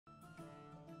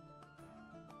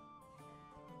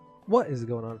What is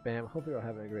going on, fam? Hope you're all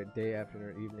having a great day, afternoon,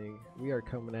 or evening. We are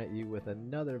coming at you with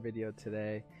another video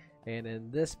today, and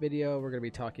in this video we're going to be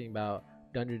talking about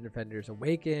Dungeon Defenders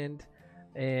Awakened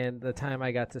and the time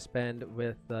I got to spend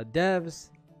with the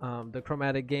devs, the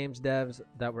Chromatic Games devs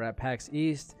that were at PAX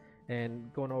East, and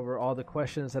going over all the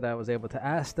questions that I was able to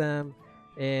ask them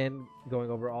and going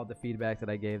over all the feedback that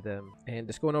I gave them, and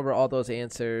just going over all those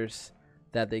answers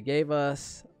that they gave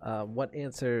us, what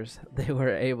answers they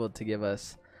were able to give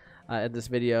us in this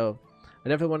video. I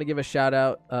definitely want to give a shout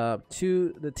out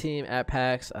to the team at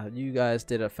PAX. You guys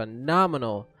did a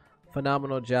phenomenal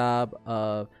job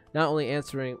of not only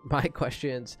answering my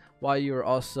questions while you were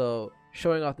also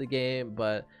showing off the game,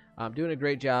 but doing a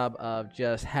great job of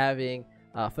just having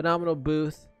a phenomenal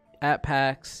booth at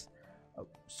PAX,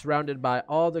 surrounded by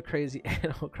all the crazy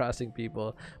Animal Crossing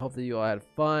people. Hopefully you all had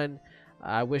fun.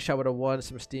 I wish I would have won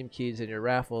some Steam keys in your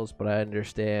raffles, but I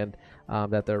understand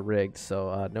that they're rigged,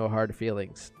 so no hard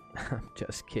feelings. I'm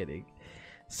just kidding.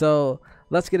 So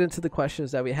let's get into the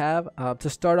questions that we have. To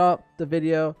start off the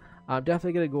video, I'm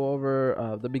definitely going to go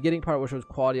over the beginning part, which was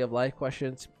quality of life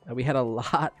questions. We had a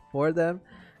lot for them,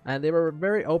 and they were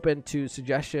very open to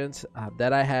suggestions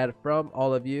that I had from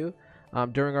all of you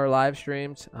during our live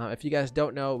streams. If you guys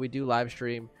don't know, we do live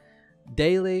stream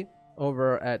daily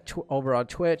over on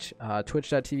Twitch,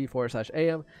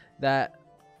 twitch.tv/am. That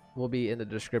will be in the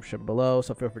description below,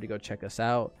 so feel free to go check us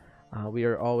out. We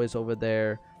are always over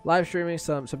there live streaming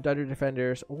some Dungeon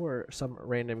Defenders or some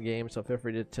random games, so feel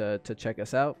free to check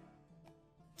us out.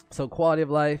 So quality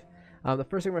of life, the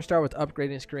first thing we're going to start with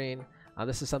upgrading screen.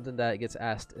 This is something that gets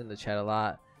asked in the chat a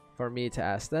lot for me to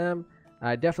ask them.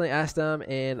 I definitely asked them,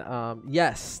 and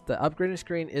yes, the upgrading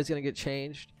screen is going to get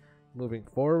changed moving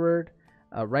forward.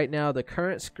 Right now, the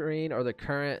current screen or the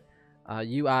current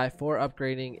UI for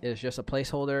upgrading is just a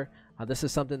placeholder. This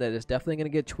is something that is definitely going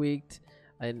to get tweaked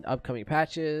in upcoming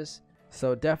patches.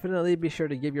 So definitely be sure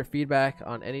to give your feedback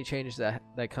on any changes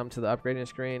that come to the upgrading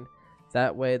screen.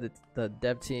 That way the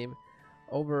dev team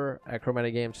over at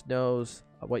Chromatic Games knows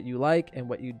what you like and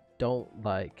what you don't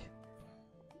like.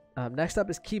 Next up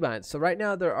is keybinds. So right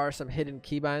now there are some hidden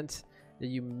keybinds that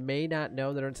you may not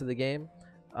know that are into the game.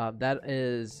 That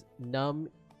is num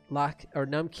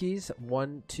keys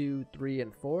 1, 2, 3,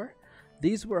 and 4.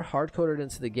 These were hard coded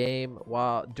into the game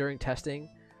during testing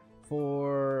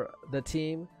for the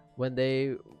team when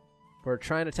they were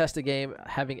trying to test the game,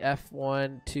 having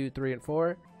F1, 2, 3, and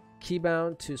 4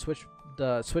 keybound to switch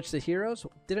the heroes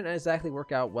didn't exactly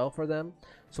work out well for them.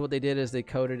 So what they did is they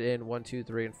coded in 1, 2,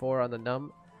 3, and 4 on the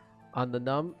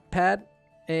num pad,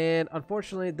 and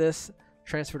unfortunately this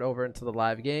transferred over into the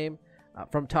live game.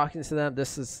 From talking to them,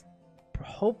 this is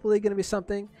hopefully going to be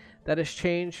something that is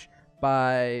changed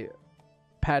by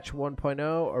patch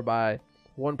 1.0 or by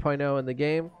 1.0 in the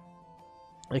game.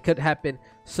 It could happen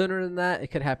sooner than that, it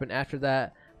could happen after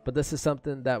that, but this is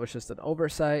something that was just an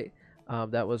oversight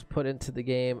that was put into the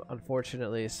game,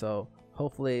 unfortunately. So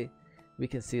hopefully we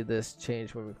can see this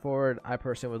change moving forward. I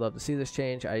personally would love to see this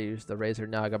change. I use the Razer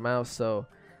Naga mouse, so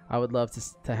I would love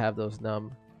to have those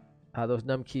num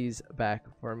keys back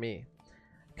for me.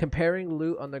 Comparing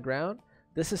loot on the ground,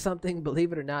 this is something,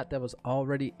 believe it or not, that was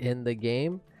already in the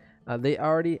game. They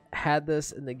already had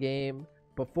this in the game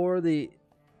before they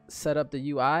set up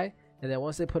the UI, and then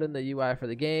once they put in the UI for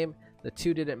the game, the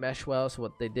two didn't mesh well. So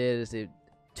what they did is they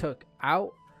took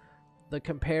out the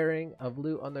comparing of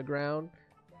loot on the ground.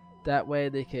 That way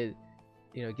they could,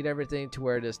 get everything to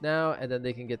where it is now, and then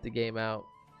they can get the game out.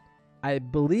 I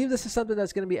believe this is something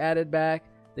that's going to be added back.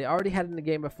 They already had it in the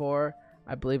game before.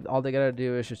 I believe all they gotta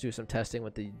do is just do some testing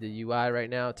with the UI right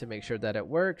now to make sure that it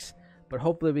works. But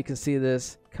hopefully we can see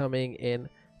this coming in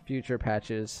future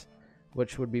patches,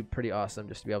 which would be pretty awesome,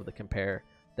 just to be able to compare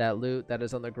that loot that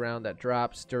is on the ground that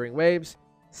drops during waves.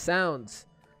 Sounds.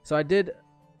 So I did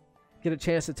get a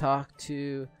chance to talk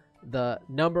to the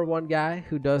 #1 guy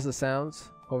who does the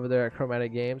sounds over there at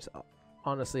Chromatic Games.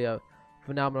 Honestly, a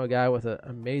phenomenal guy with an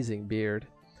amazing beard.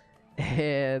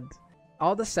 And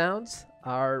all the sounds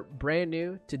are brand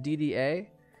new to DDA.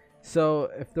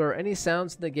 So if there are any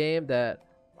sounds in the game that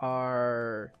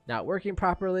are not working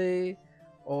properly,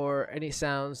 or any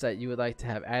sounds that you would like to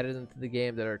have added into the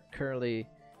game that are currently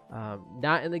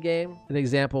not in the game, an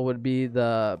example would be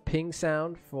the ping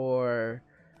sound for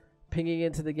pinging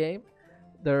into the game.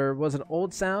 There was an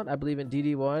old sound, I believe in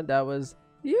DD1, that was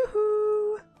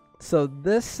yoo-hoo. So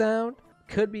this sound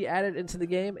could be added into the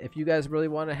game if you guys really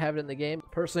want to have it in the game.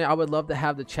 Personally, I would love to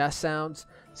have the chest sound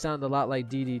a lot like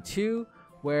DD2,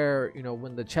 where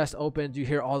when the chest opens, you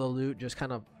hear all the loot just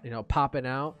kind of popping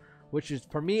out, which is,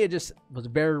 for me, it just was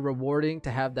very rewarding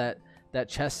to have that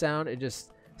chest sound. It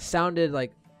just sounded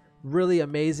like really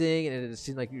amazing, and it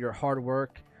seemed like your hard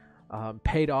work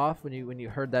paid off when you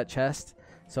heard that chest.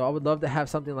 So I would love to have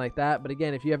something like that. But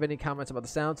again, if you have any comments about the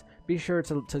sounds, be sure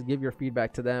to give your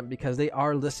feedback to them, because they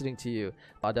are listening to you.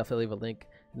 I'll definitely leave a link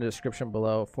in the description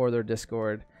below for their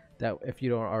Discord, that if you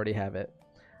don't already have it.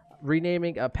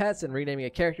 Renaming pets and renaming a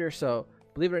character. So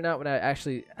believe it or not, when I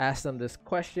actually asked them this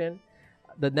question,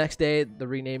 the next day the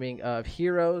renaming of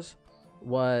heroes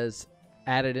was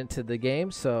added into the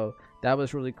game, so that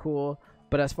was really cool.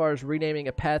 But as far as renaming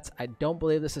a pets, I don't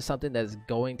believe this is something that is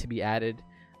going to be added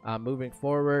moving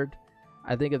forward.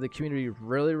 I think if the community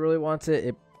really wants it,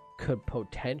 it could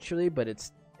potentially, but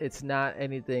it's not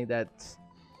anything that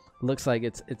looks like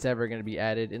it's ever going to be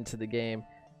added into the game.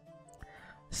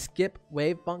 Skip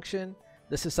wave function.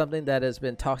 This is something that has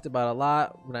been talked about a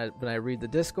lot when I read the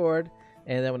Discord,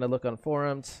 and then when I look on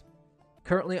forums.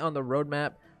 Currently on the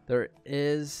roadmap, there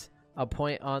is a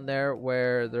point on there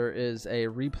where there is a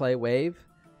replay wave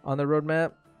on the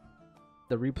roadmap.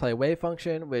 The replay wave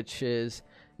function, which is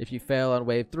if you fail on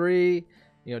wave 3,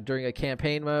 during a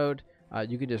campaign mode,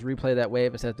 you can just replay that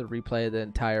wave instead of to replay the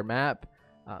entire map.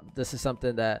 This is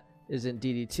something that is in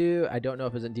DD2. I don't know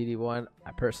if it's in DD1.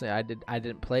 I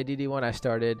didn't play DD1. I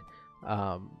started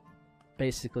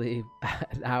basically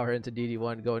an hour into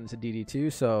DD1 going into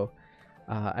DD2, so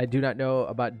I do not know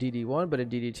about DD1, but in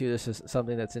DD2 this is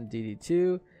something that's in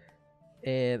DD2,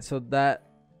 and so that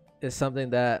is something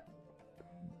that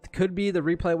could be the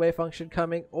replay wave function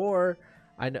coming. Or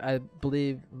I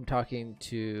believe I'm talking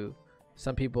to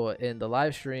some people in the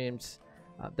live streams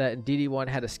that in DD1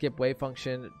 had a skip wave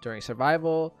function during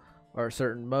survival or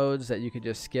certain modes that you could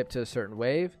just skip to a certain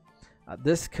wave.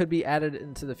 This could be added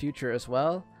into the future as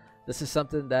well. This is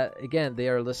something that, again, they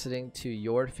are listening to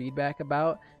your feedback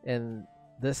about, and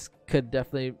this could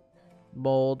definitely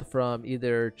mold from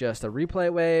either just a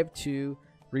replay wave to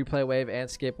replay wave and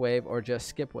skip wave, or just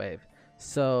skip wave.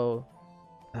 So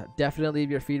definitely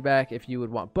leave your feedback if you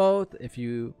would want both, if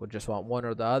you would just want one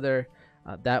or the other.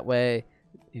 That way,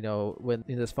 when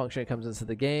this function comes into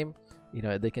the game,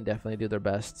 they can definitely do their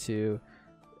best to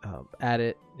add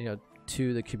it,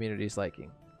 to the community's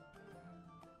liking.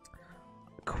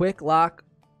 Quick lock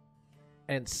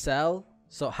and sell.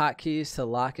 So hotkeys to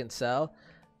lock and sell.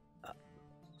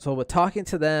 So with talking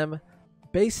to them,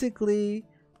 basically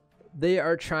they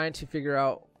are trying to figure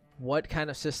out what kind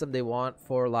of system they want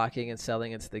for locking and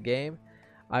selling into the game.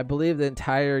 I believe the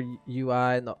entire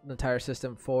UI and the entire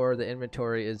system for the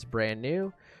inventory is brand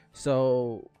new.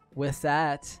 So with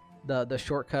that, the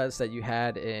shortcuts that you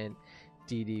had in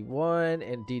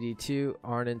DD1 and DD2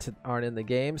 aren't in the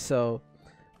game. So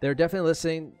they're definitely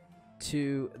listening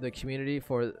to the community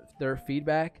for their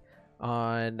feedback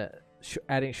on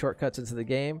adding shortcuts into the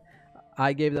game.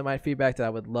 I gave them my feedback that I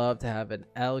would love to have an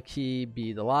L key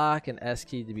be the lock and S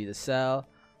key to be the sell.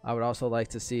 I would also like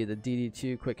to see the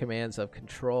DD2 quick commands of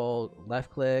control,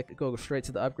 left click, go straight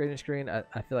to the upgrading screen.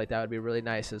 I feel like that would be really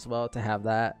nice as well to have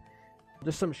that.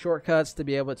 Just some shortcuts to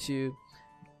be able to,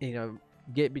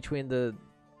 get between the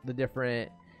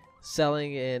different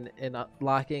selling and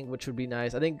locking, which would be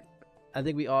nice. I think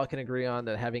we all can agree on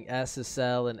that having S as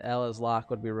sell and L as lock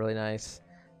would be really nice.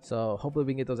 So hopefully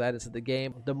we can get those added to the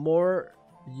game. The more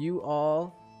you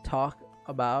all talk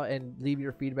about and leave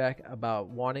your feedback about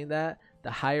wanting that, the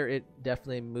higher it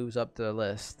definitely moves up the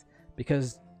list.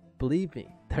 Because believe me,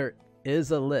 there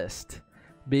is a list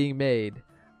being made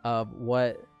of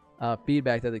what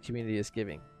feedback that the community is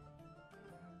giving.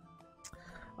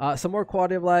 Some more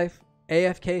quality of life.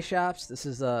 AFK shops. This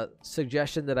is a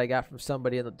suggestion that I got from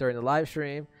somebody during the live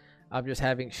stream. I'm just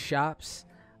having shops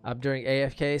during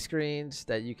AFK screens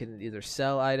that you can either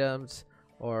sell items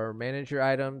or manage your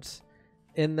items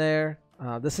in there.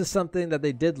 This is something that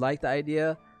they did like the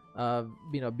idea of,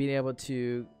 being able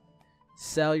to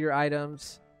sell your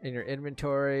items in your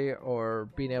inventory or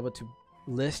being able to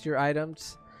list your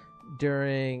items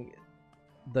during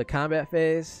the combat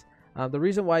phase. The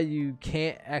reason why you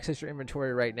can't access your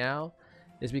inventory right now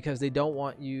is because they don't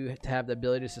want you to have the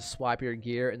ability to swap your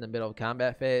gear in the middle of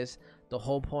combat phase. The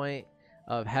whole point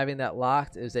of having that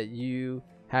locked is that you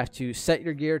have to set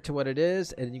your gear to what it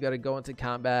is, and you got to go into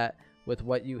combat with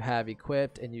what you have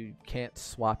equipped, and you can't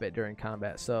swap it during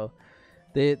combat. So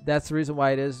that's the reason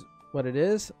why it is what it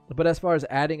is. But as far as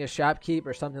adding a shopkeep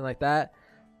or something like that,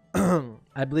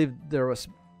 I believe there was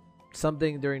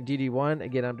something during DD1.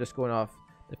 Again, I'm just going off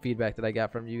the feedback that I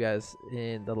got from you guys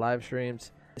in the live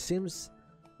streams. It seems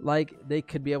like they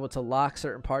could be able to lock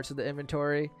certain parts of the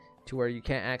inventory to where you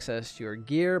can't access your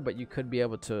gear, but you could be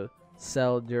able to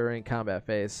sell during combat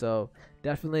phase. So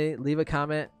definitely leave a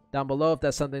comment down below if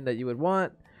that's something that you would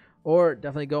want, or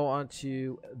definitely go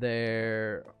onto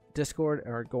their Discord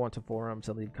or go onto forums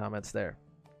and leave comments there.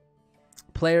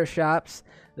 Player shops.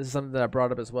 This is something that I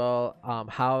brought up as well.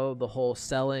 How the whole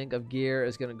selling of gear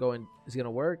is going to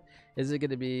work. Is it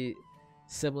going to be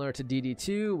similar to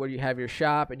DD2 where you have your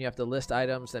shop and you have to list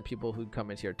items and people who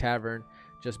come into your tavern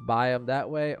just buy them that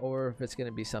way, or if it's going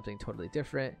to be something totally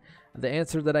different? The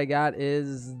answer that I got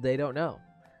is they don't know.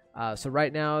 So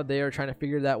right now they are trying to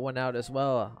figure that one out as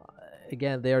well.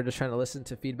 Again, they are just trying to listen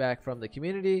to feedback from the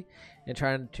community and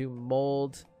trying to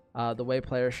mold the way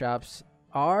player shops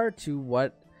are to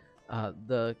what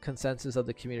the consensus of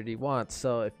the community wants.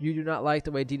 So if you do not like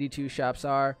the way DD2 shops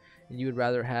are and you would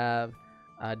rather have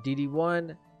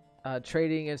DD1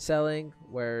 trading and selling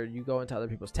where you go into other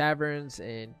people's taverns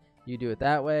and you do it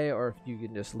that way, or if you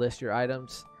can just list your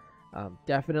items,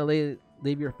 definitely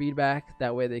leave your feedback.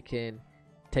 That way they can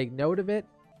take note of it,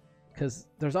 because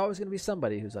there's always going to be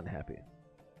somebody who's unhappy.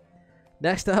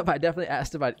 Next up, I definitely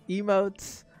asked about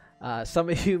emotes. Some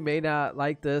of you may not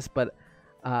like this, but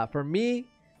for me,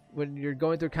 when you're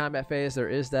going through combat phase, there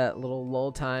is that little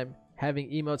lull time.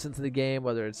 Having emotes into the game,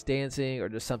 whether it's dancing or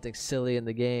just something silly in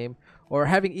the game, or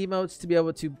having emotes to be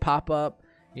able to pop up,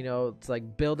 you know, it's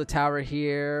like build a tower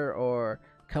here or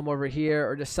come over here,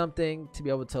 or just something to be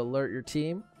able to alert your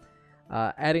team.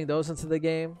 Adding those into the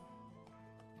game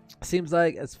seems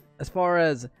like, as far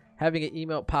as having an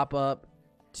emote pop up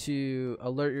to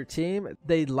alert your team,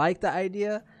 they like the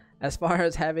idea. As far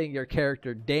as having your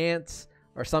character dance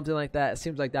or something like that, it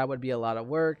seems like that would be a lot of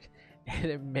work, and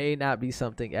it may not be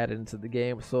something added into the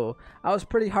game. So I was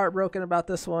pretty heartbroken about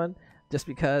this one, just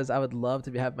because I would love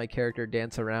to have my character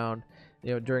dance around,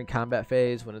 you know, during combat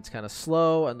phase when it's kind of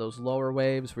slow, and those lower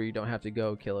waves where you don't have to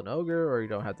go kill an ogre or you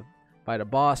don't have to fight a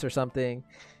boss or something.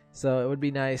 So it would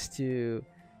be nice to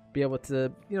be able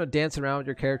to, you know, dance around with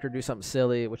your character, do something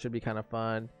silly, which would be kind of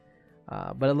fun.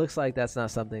 But it looks like that's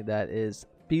not something that is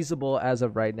feasible as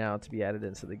of right now to be added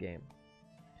into the game.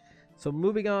 So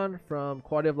moving on from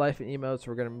quality of life and emotes,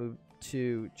 we're going to move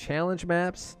to challenge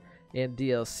maps and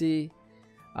DLC.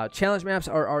 Challenge maps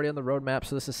are already on the roadmap,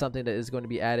 so this is something that is going to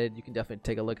be added. You can definitely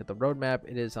take a look at the roadmap.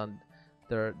 It is on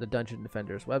the Dungeon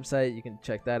Defenders website. You can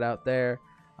check that out there.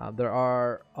 There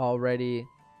are already,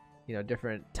 you know,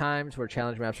 different times where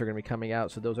challenge maps are going to be coming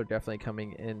out, so those are definitely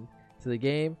coming into the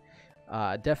game.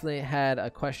 Definitely had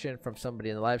a question from somebody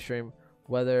in the live stream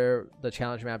whether the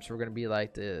challenge maps were going to be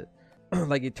like the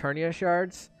like Eternia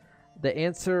shards. The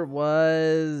answer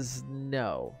was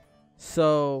no.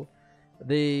 So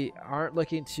they aren't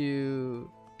looking to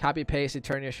copy paste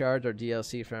Eternia shards or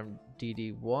DLC from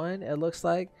DD1. It looks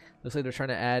like they're trying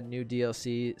to add new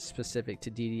DLC specific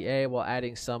to DDA while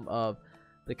adding some of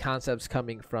the concepts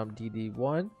coming from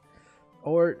DD1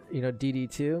 or, you know,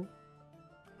 DD2.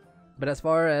 But as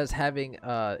far as having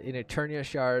an Eternia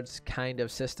shards kind of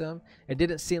system, it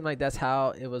didn't seem like that's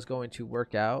how it was going to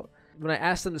work out. When I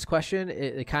asked them this question,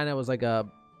 it kind of was like a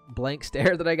blank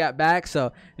stare that I got back.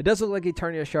 So it doesn't look like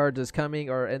Eternia shards is coming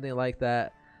or anything like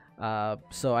that. And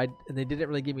they didn't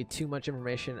really give me too much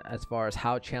information as far as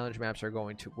how challenge maps are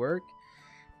going to work.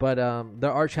 But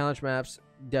there are challenge maps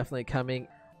definitely coming.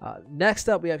 Next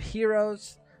up, we have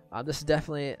heroes. This is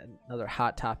definitely another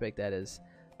hot topic that has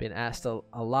been asked a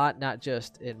lot, not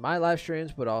just in my live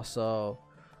streams, but also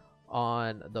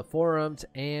on the forums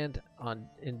and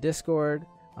in Discord.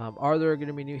 Are there going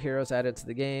to be new heroes added to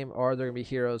the game? Are there going to be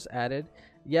heroes added?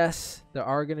 Yes, there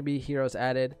are going to be heroes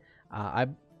added.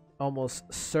 I'm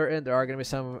almost certain there are going to be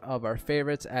some of our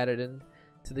favorites added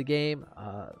into the game,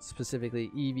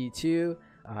 specifically EV2.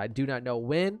 I do not know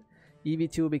when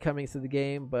EV2 will be coming to the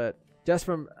game, but just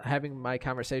from having my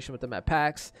conversation with them at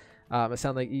PAX, it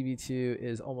sounds like EV2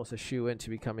 is almost a shoo-in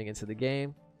to be coming into the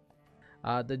game.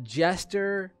 The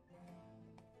Jester,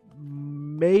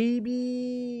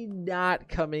 maybe not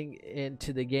coming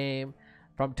into the game.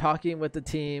 From talking with the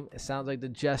team, it sounds like the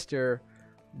Jester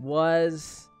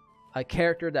was a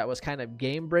character that was kind of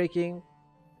game-breaking.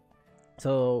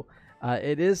 So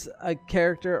it is a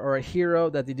character or a hero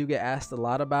that they do get asked a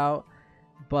lot about.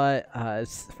 But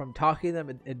from talking to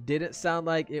them, it didn't sound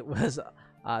like it was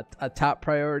a top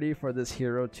priority for this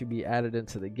hero to be added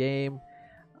into the game.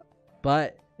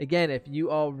 But again, if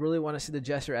you all really want to see the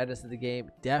Jester added to the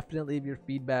game, definitely leave your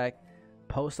feedback,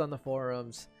 post on the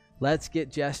forums. Let's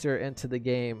get Jester into the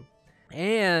game.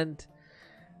 And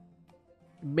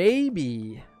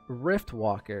maybe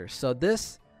Riftwalker. So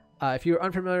this, if you're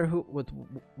unfamiliar with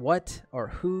what or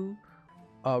who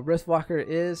Riftwalker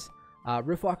is,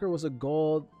 Riftwalker was a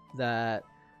goal that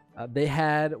they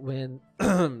had when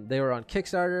they were on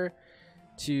Kickstarter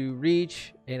to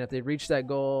reach, and if they reached that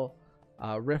goal,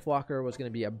 Riftwalker was going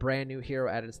to be a brand new hero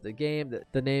added to the game.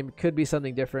 The name could be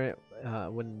something different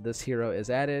when this hero is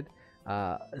added.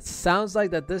 It sounds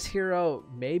like that this hero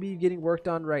may be getting worked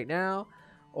on right now,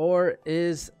 or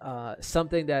is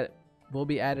something that will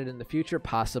be added in the future,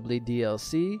 possibly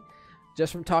DLC.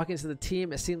 Just from talking to the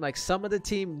team, it seemed like some of the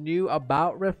team knew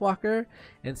about Riftwalker,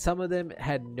 and some of them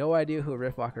had no idea who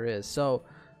Riftwalker is. So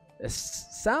it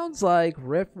sounds like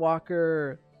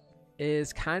Riftwalker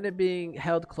is kind of being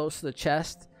held close to the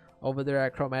chest over there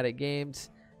at Chromatic Games.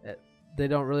 They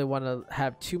don't really want to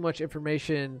have too much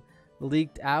information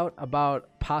leaked out about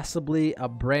possibly a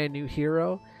brand new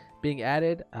hero being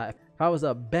added. If I was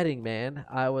a betting man,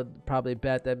 I would probably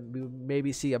bet that we would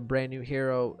maybe see a brand new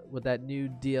hero with that new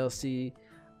DLC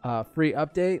free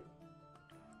update,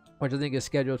 which I think is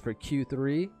scheduled for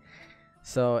Q3.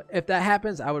 So if that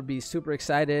happens, I would be super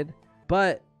excited.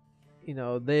 But you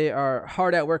know, they are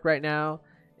hard at work right now,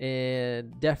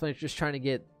 and definitely just trying to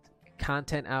get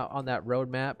content out on that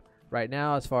roadmap right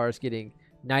now, as far as getting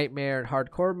Nightmare and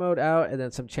Hardcore mode out, and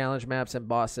then some challenge maps and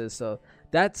bosses. So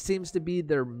that seems to be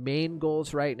their main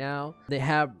goals right now. They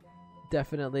have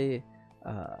definitely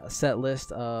a set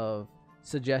list of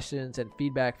suggestions and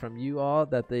feedback from you all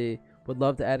that they would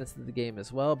love to add into the game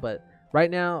as well. But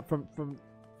right now, from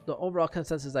the overall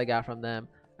consensus I got from them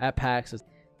at PAX, is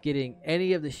getting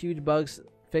any of the huge bugs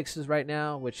fixes right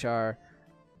now, which are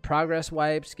progress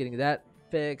wipes, getting that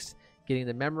fixed, getting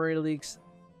the memory leaks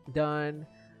done,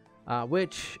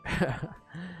 which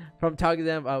from talking to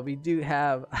them, we do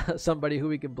have somebody who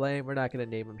we can blame. We're not going to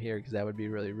name him here because that would be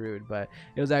really rude, but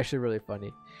it was actually really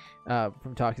funny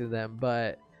from talking to them.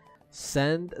 But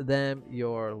send them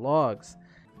your logs.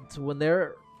 So when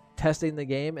they're testing the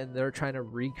game and they're trying to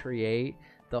recreate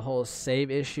the whole save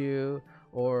issue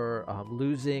or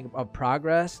losing of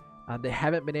progress, they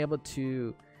haven't been able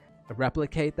to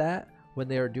replicate that when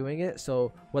they are doing it.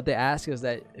 So what they ask is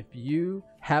that if you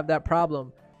have that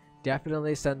problem,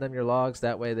 definitely send them your logs.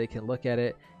 That way they can look at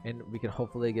it, and we can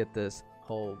hopefully get this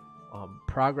whole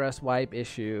progress wipe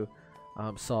issue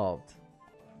solved.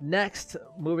 Next,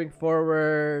 moving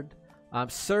forward,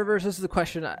 servers. This is the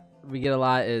question we get a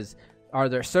lot: is are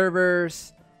there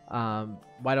servers?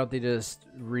 Why don't they just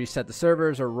reset the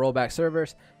servers or roll back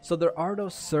servers? So there are no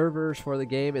servers for the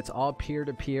game. It's all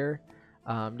peer-to-peer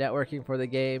networking for the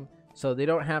game. So they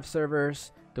don't have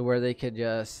servers to where they can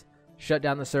just shut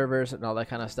down the servers and all that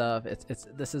kind of stuff.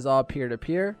 This is all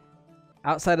peer-to-peer.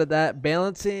 Outside of that,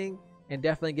 balancing and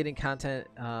definitely getting content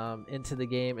into the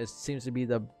game seems to be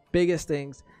the biggest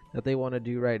things that they want to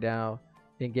do right now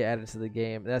and get added to the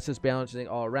game. That's just balancing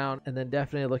all around, and then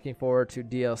definitely looking forward to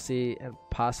DLC and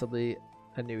possibly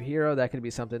a new hero. That could be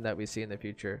something that we see in the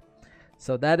future.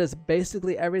 So that is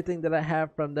basically everything that I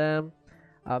have from them.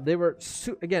 They were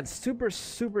again super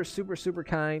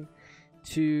kind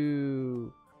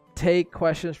to take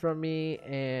questions from me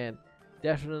and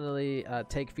definitely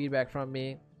take feedback from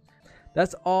me.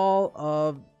 That's all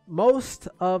of most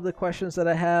of the questions that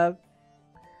I have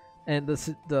and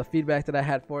the feedback that I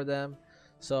had for them.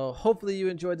 So hopefully you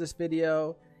enjoyed this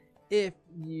video. If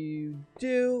you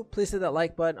do, please hit that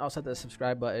like button, also hit the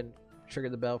subscribe button, trigger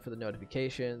the bell for the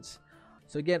notifications.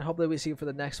 So again, hopefully we see you for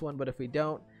the next one, but if we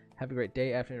don't, have a great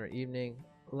day, afternoon, or evening.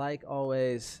 Like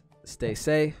always, stay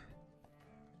safe,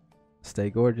 stay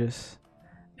gorgeous,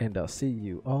 and I'll see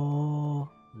you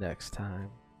all next time.